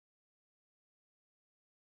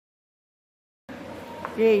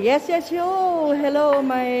Okay, yes, yo! Hello,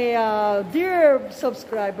 my dear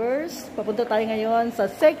subscribers. Papunta tayo ngayon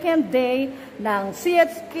sa second day ng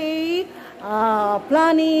CHK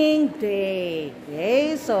Planning Day.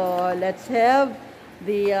 Okay, so let's have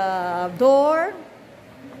the door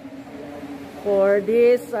for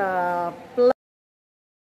this plan.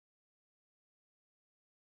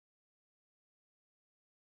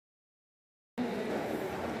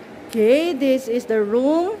 Okay, this is the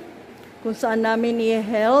room kung saan namin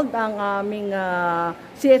i-held ang aming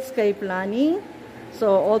CHK planning.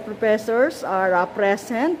 So, all professors are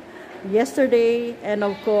present yesterday and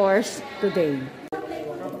of course, today.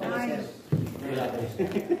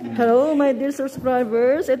 Hello, my dear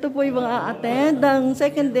subscribers. Ito po yung mga attend ang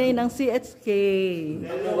second day ng CHK.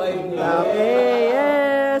 Okay,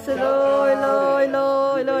 yes. Hello.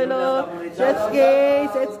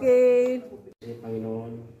 CHK.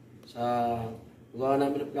 Panginoon, sa gawa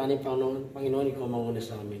namin ng planning, Panginoon, ikaw manguna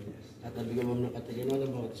sa amin. At nabigyan mo ng katalinuhan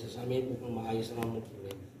ng bawat isa sa amin upang maayos ang aming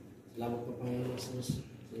tuloy. Salamat po, Panginoon Jesus.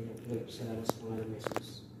 Salamat sa pangalan ng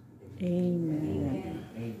Jesus. Amen.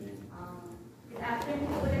 Good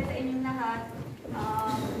afternoon ulit sa inyong lahat.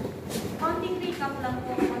 Konting recap lang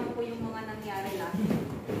po kung ano po yung mga nangyari last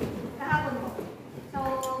kahapon po. So,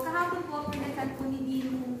 kahapon po, pinasan po ni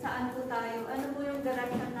Dean kung saan po tayo, ano po yung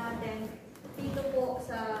direction natin dito po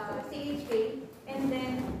sa CHK. And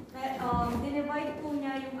then, dinivide po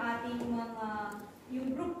niya yung ating yung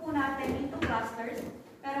group po natin into clusters.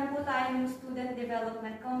 Meron po tayong Student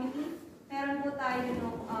Development Committee. Meron po tayo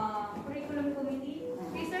yung Curriculum Committee,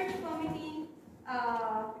 Research Committee,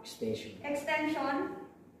 Extension,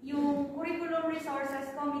 yung Curriculum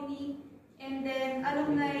Resources Committee, and then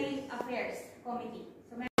Alumni Affairs Committee.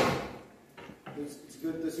 So, it's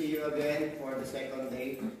good to see you again for the second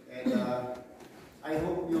day. And I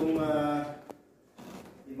hope yung mga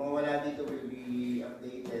wala dito will be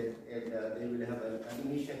updated and they will have an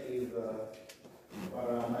initiative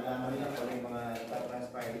para malaman nila kung yung mga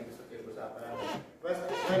transpire dito sa pag-usapan natin. Well,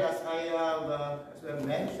 as I have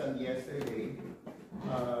mentioned yesterday,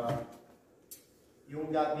 yung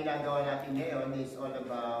ginagawa natin ngayon is all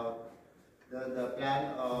about the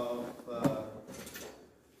plan of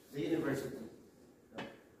the university.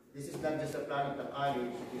 This is not just a plan of the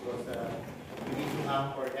college because we need to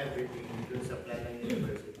anchor everything dun sa plan ng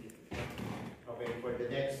university. Okay, for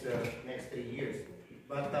the next 3 years.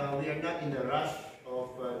 But we are not in the rush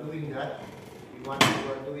of doing that. We want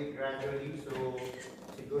to do it gradually. So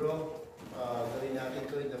siguro gawin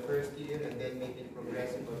natin ito in the first year and then make it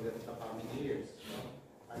progressive over the coming years.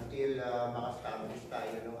 Until maka-establish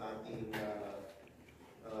tayo ng ating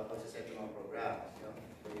pagsaset ng mga programs.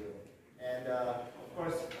 And of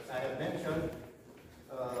course, as I have mentioned,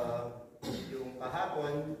 yung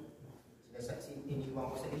kahapon, iniwan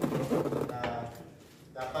ko sa inyo na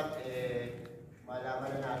dapat malaman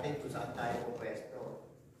na natin kung saan tayo pupwesto.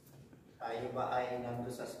 Tayo ba ay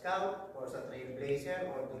nandun sa scout or sa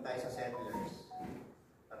trailblazer or doon tayo sa settlers?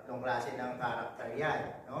 Tatlong klase ng karakter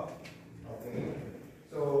yan, no? Okay.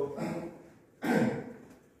 So,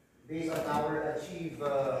 based on our Achieve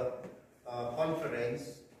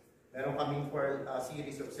conference, meron kaming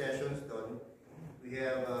series of sessions doon. We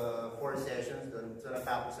have 4 sessions doon. So,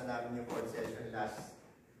 natapos na namin yung 4th session last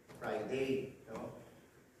Friday, no?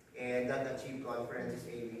 And that Achieve conference is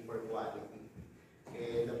aiming for quality.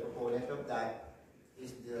 And the proponent of that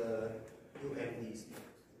is the UMDC,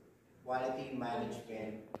 Quality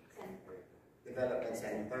Management Development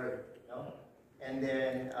Center. No? And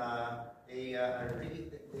then they are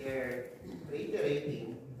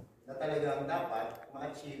reiterating na talagang dapat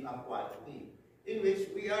ma-achieve ang quality, in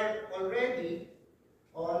which we are already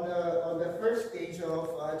on the first stage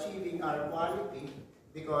of achieving our quality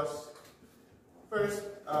because first,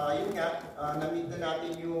 yun nga, na-meet na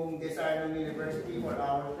natin yung desire ng university for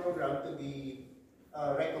our program to be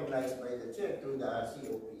recognized by the CHK through the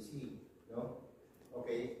COPC. No?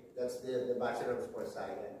 Okay, that's the Bachelor of Sports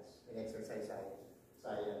Science and Exercise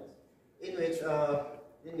Science. In which,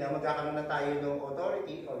 yun nga, magkakaroon na tayo ng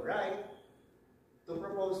authority or right to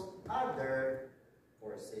propose other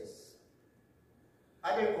courses.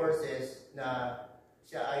 Other courses na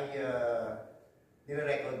siya ay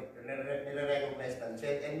nire-recognize ng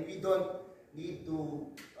CHK, and we don't need to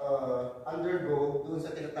undergo dun sa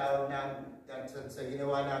tinatawag sa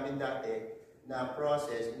ginawa namin dati na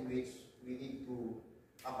process in which we need to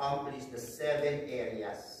accomplish the 7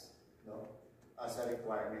 areas, no, as a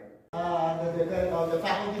requirement. The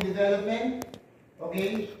faculty development,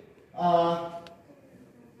 okay,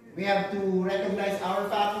 we have to recognize our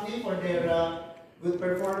faculty for their good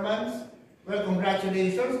performance. Well,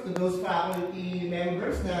 congratulations to those faculty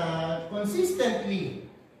members na consistently,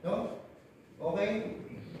 no? Okay?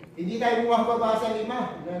 Hindi tayo bumababa sa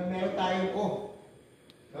 5. Meron tayong no?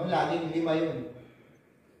 Laging 5 yun.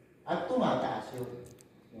 At tumataas yun.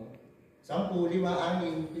 No? 10, 5, 6,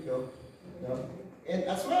 7. No? And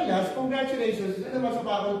as well as, congratulations na naman sa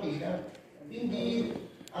faculty na hindi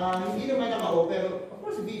naman naka-O, pero of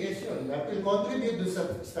course BS yun. That will contribute to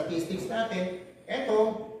sa statistics natin.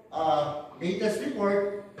 Ito, latest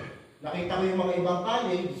report, nakita ko yung mga ibang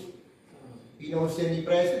college, pinost yan ni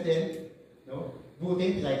President, no? Buti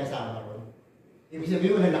hindi tayo kasama ron. Ibig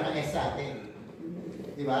sabihin wala naka-S sa atin.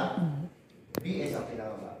 Di ba? BS ang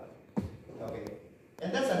pinakababa. Okay. And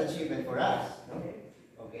that's an achievement for us. No?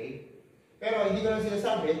 Okay. Pero hindi ko lang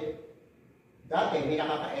sinasabi, dati may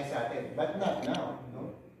nakaka-S sa atin, but not now. No?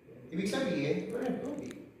 Ibig sabihin, we're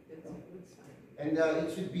improving. And it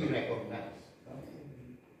should be recognized.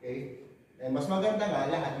 Okay? And mas maganda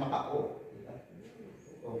nga lahat maka-O.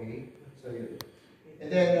 Okay? So yun. And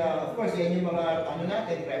then, of course, yan yung mga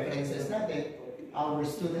preferences natin. Our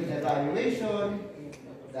student evaluation,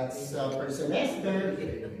 that's per semester.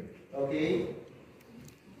 Okay?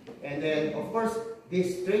 And then, of course,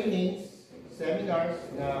 these trainings, seminars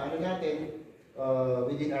na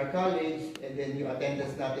within our college, and then yung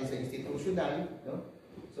attendance natin sa institutional, no?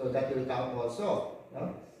 So that will count also.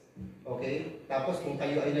 No? Okay? Tapos kung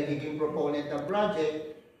kayo ay nagiging proponent ng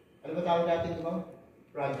project, ano ba tawag natin ito?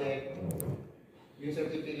 Project, yung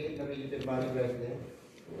certificate na Military Valley President.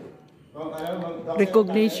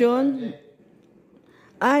 Recognition.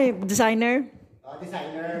 Ay, designer.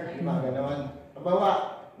 Designer, di ba? Ganon.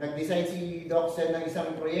 Halimbawa, nag-design si Docsen ng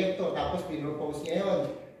isang proyekto, tapos pinropose niya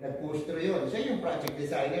yun, nag-push through yun. Siya yung project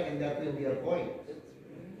designer, and that will be a point.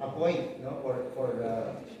 A point, no? For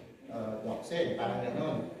Docsen, parang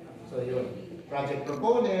ganon. So yun, project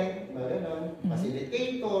proponent, ganon,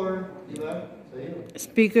 facilitator, di ba? So yun.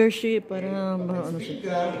 Speakership, para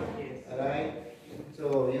speaker, alright?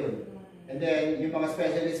 So yun. And then, yung mga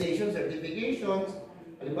specialization, certifications,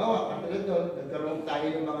 halimbawa, katulad doon, nagkaroon tayo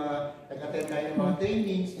ng nag-attend tayo ng mga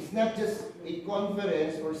trainings, it's not just a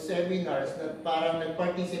conference or seminars na parang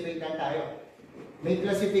nag-participate lang tayo. May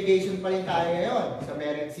classification pa rin tayo ngayon sa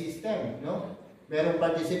merit system, no? Merong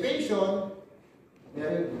participation,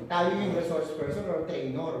 meron tayo yung resource person or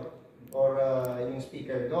trainer or yung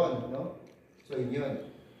speaker doon, no? So yun.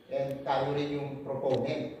 And tayo rin yung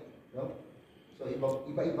proponent, no? So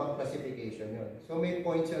iba-ibang classification yun. So may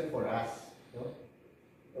points yun for us, no?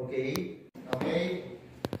 Okay? Okay?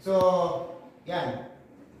 So, yan.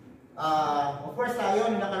 Of course tayo,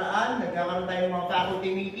 nakaraan, nagkakaroon tayo ng mga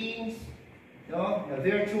faculty meetings, no? Na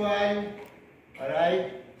virtual,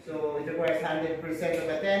 alright? So, it requires 100% of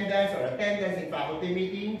attendance or attendance in faculty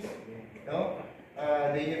meetings, no?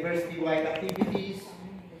 The university-wide activities,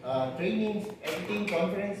 trainings, everything,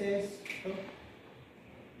 conferences.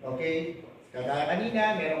 Okay? Kagaya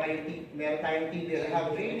kanina, meron tayong TBL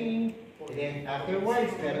Hub training, and then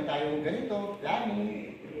afterwards, meron tayong ganito,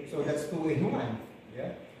 planning. So that's 2 in 1.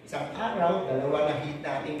 Yeah? Isang araw, 2 na hit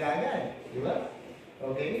natin kagad. Di ba?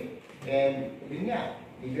 Okay? And yun nga,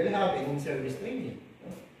 TBL Hub and in-service training.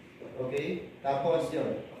 Okay? Tapos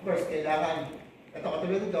yun. Of course, kailangan, ito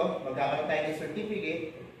katulad ito, magkakaroon tayo ng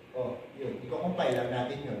certificate. Yun, i-compile lang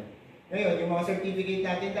natin yun. Ngayon, yung mga certificate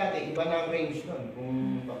natin dati, iba na ang range nun.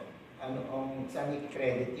 Kung saan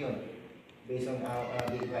i-credit yun. Based on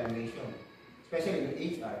the evaluation. Especially with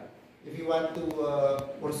HR. If you want to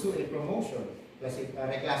pursue a promotion,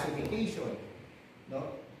 reclassification,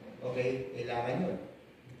 no? Okay, kailangan yun.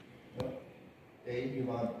 No? Okay, yung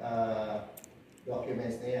mga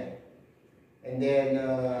documents na yan. And then,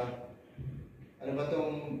 ano ba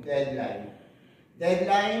itong deadline?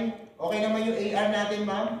 Deadline, okay naman yung AR natin,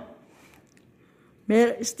 ma'am?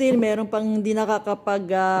 Still, meron pang hindi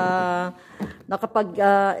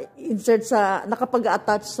nakapag-insert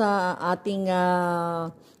nakapag-attach sa ating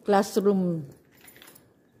classroom.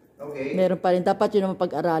 Okay. Meron pa rin. Dapat yun ang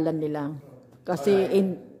pag-aralan nila. Kasi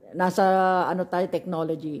nasa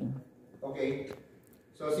technology. Okay.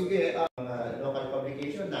 So, sige, local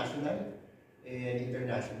publication, national, and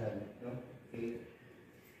international. No? Okay.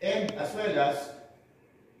 And as well as,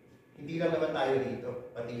 hindi lang naman tayo dito,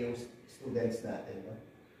 pati yung students natin. No?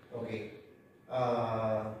 Okay.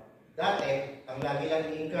 Dati, ang lagi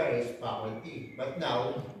lang i-encourage faculty. But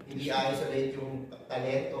now, hindi isolate yung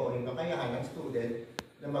talento o yung kakayahan ng student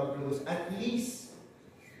na mag-produce at least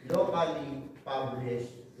locally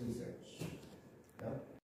published research. No?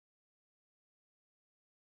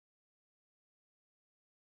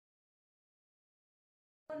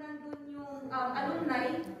 Nandun yung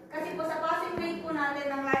alumni, kasi po sa passing grade po natin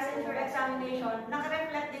ng licensure examination,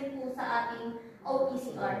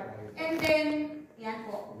 OPCR. And then, yan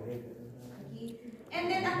po. Okay. And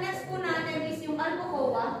then, ang next po natin is yung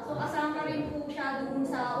Alcocoa. So, kasama rin po siya doon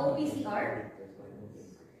sa OPCR.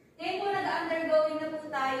 Ngayon po, nag-undergoing na po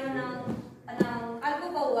tayo ng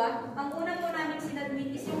Alcocoa. Ang una po namin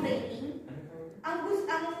sinadmit is yung rating. Ang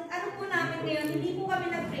ano po namin ngayon, hindi po kami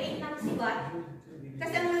nag-create ng sibat.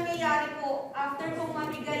 Kasi ang nangyayari po, after pong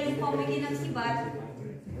mabigay yung committee ng sibat,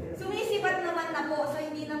 sumisibat naman na po. So,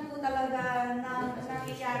 hindi na po talaga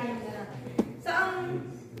nangyayari yung gano'n. So, ang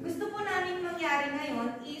gusto po namin mangyari ngayon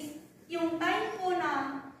is yung time po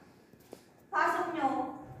na pasok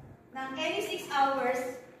nyo ng any 6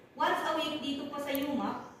 hours, once a week dito po sa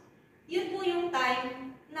UMAC, yun po yung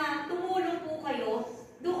time na tumulong po kayo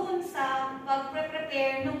doon sa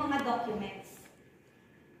pag-prepare ng mga documents.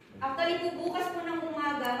 Actually po, bukas po ng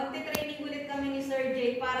umaga, magte-training ulit kami ni Sir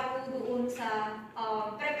Jay para po doon sa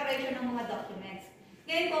preparation ng mga documents.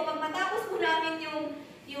 Ngayon po, pag matapos po namin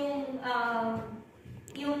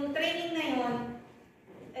yung training na yun,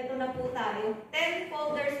 eto na po tayo. 10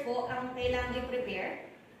 folders po ang kailangan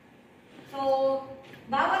i-prepare. So,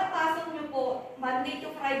 bawat pasok nyo po, Monday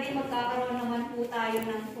to Friday, magkakaroon naman po tayo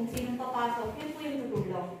ng kung sinong papasok, yun po yung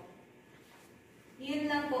tutulong. Yun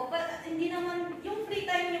lang po. But, hindi naman, yung free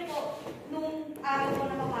time nyo po, nung araw po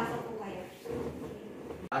na papasok po kayo.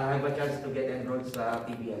 I have a chance to get enrolled sa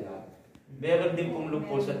TBL Lab. Meron din pong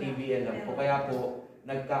loophole sa TBL Lab po, kaya po,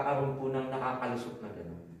 nagkakaroon po ng nakakalusot na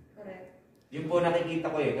gano'n. Correct. Yun po nakikita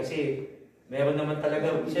ko kasi meron naman talaga,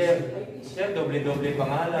 sir, doble-doble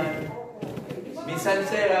pangalan. Minsan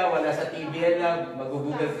sir, wala sa TBL Lab,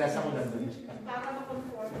 mag-google class ako, nandun siya.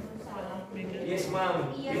 Yes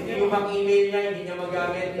ma'am, yung email niya, hindi niya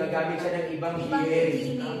magamit, gagamit siya ng ibang email.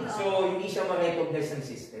 So, hindi siya ma-recognize ng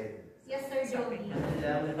system. Yes, Sir Joey.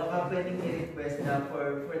 Baka pwedeng i-request na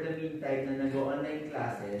for the meantime na nag-online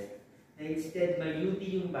classes, na instead mag-UT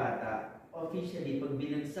yung bata, officially, pag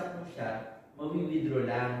binagsak mo siya, mawi-withdraw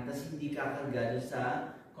lang, tapos hindi kakarga sa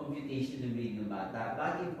computation ng grade ng bata.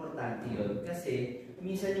 Bakit importante yun? Kasi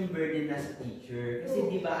minsan yung burden na sa teacher. Kasi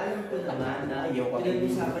di ba, alam ko naman na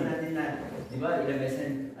pinag-usapan natin na, di ba, ilang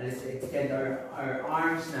beses, let's extend our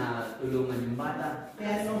arms na tulungan yung bata.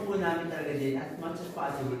 Kaya naman po namin talaga din, as much as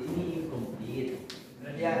possible, ini-incomplete.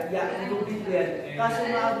 Kaya, incomplete ko yan. Kaso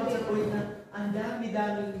maabot sa point na, ang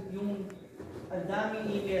dami-daming email,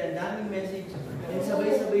 ang daming message, and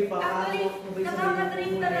sabay-sabay pa ako,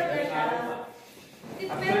 Nakaka-trip talaga siya.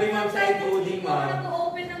 Actually, ma'am, sa including, ma'am,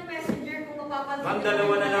 nag-open ng messenger kung mapapansin. ma'am,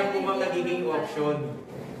 dalawa na lang po ma'am nagiging option.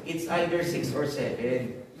 It's either 6 or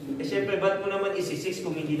 7. Eh, syempre, ba't mo naman isi-6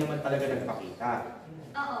 kung hindi naman talaga nagpakita?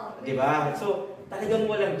 Oo. Diba? So,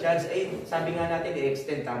 talagang walang chance. Eh, sabi nga natin,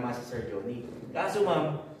 i-extend, tama si Sir Johnny. Kaso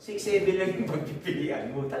ma'am, 6-7 lang yung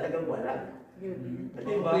pagpipilian mo. Talagang wala.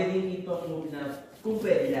 Diba? Pwedeng ipag-move na, kung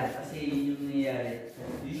pwede lang, kasi yung nangyayari,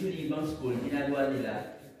 usually ibang school, ginagawa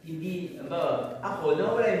nila, hindi, ako,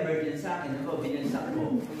 nawala yung burden sa akin, binansak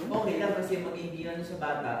ko. Okay lang kasi mag-hindi sa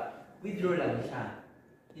bata, withdraw lang siya.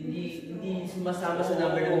 Hindi sumasama sa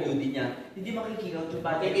number ng UD niya. Hindi makikikaw yung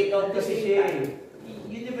bata. Take it out kasi siya.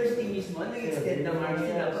 University mismo, nag-extend na marks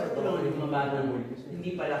sila para tulungan yung mga bata mo. Hindi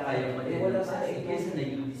pala kayang mag-enroll sa kaysa na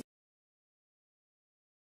UD.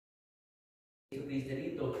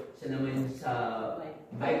 Rito, siya naman sa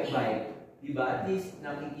bike. Diba? At least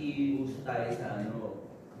nakikiuso tayo sa ano.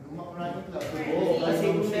 Oo,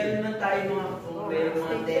 kasi kung meron naman tayo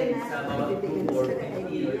mga 10 sa bawat group or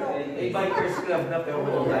 15 or 20. May bikers club na, pero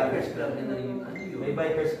bikers club na rin yung ano yun. May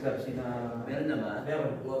bikers club sina... Meron naman?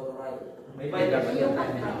 Meron. May bikers club.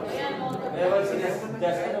 Meron sina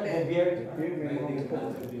just Bobier.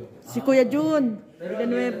 Si Kuya Jun,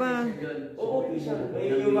 Villanueva. Oo, may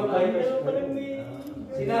yung bikers club.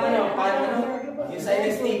 Sina paano? Yung sa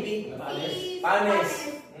NSTV.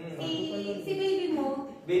 Panes. Si baby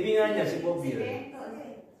mo. Baby nga niya, si Bobier.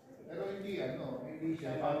 Pero hindi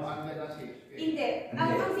siya pamahanga na CHK. Hindi.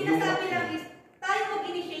 Ang sinasabi lang is, tayo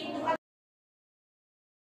mag-initiate ng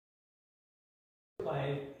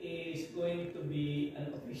is going to be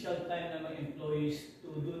an official time ng mga employees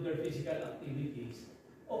to do their physical activities.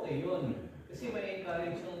 Okay yun. Kasi may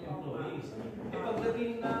encourage ng employees. E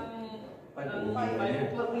pagdating ng 5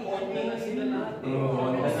 o'clock, konti na sila lahat.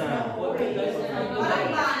 Konti na sila.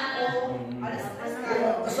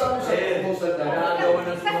 Nagagawa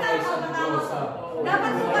ng sumakay sa proposal.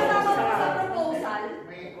 Dapat kung kasama mo sa proposal.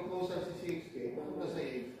 May proposal si CHK, pupunta sa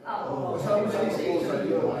CHK. Oo. Kasama sa proposal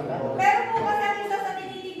yun. Pero po kasi ang isa sa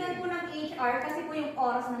tinitignan po ng HR kasi po yung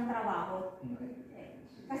oras ng trabaho.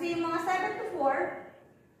 Kasi yung mga 7 to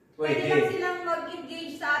 4, pwede lang silang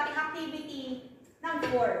mag-engage sa ating activity ng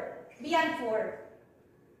 4, beyond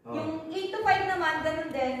 4. Yung 8 to 5 naman, naman, ganun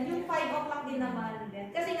din, yung 5 o'clock din naman din.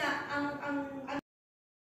 Kasi nga, ang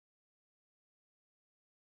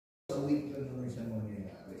Sa week lang naman siya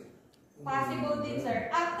mangyayari. possible din, sir.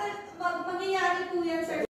 After, mangyayari po yan,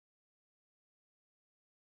 sir.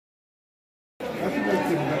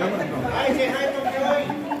 Hi, say hi to Joy!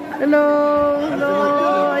 Hello, hello,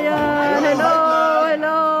 ayan, hello,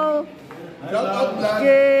 hello.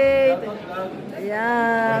 Okay.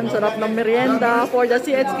 Ayan, sarap ng merienda for the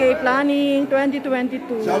CHK Planning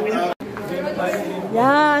 2022.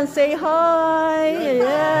 Yan, say hi.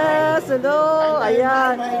 Yes, hello.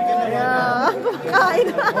 Ayan. Ayan. Kumakain.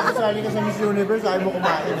 Masasali ka sa Miss Universe, ayaw mo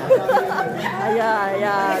kumain. Ayan,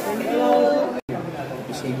 ayan. Thank you.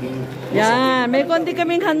 Yan, may konti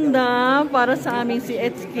kaming handa para sa aming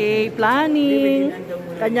CHK Planning.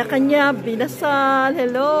 Kanya-kanya, binasal.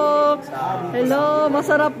 Hello. Hello,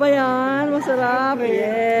 masarap ba yan? Masarap?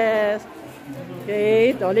 Yes.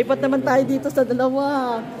 Okay, so, lipat naman tayo dito sa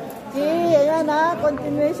dalawa. Okay, ayan ha,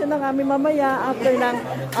 continuation ng aming mamaya after ng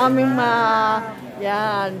aming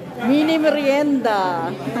yan, mini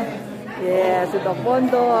merienda. Yes, si Doc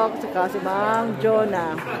Bondok, saka si Mang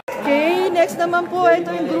Jonah. Okay, next naman po,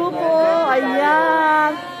 ito yung grupo.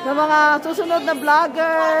 Ayan, ng mga susunod na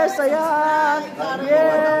vloggers. Ayan,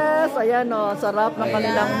 yes, ayan o, sarap ng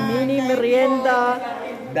kanilang mini merienda.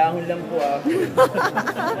 Dahon lang po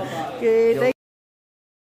Okay, thank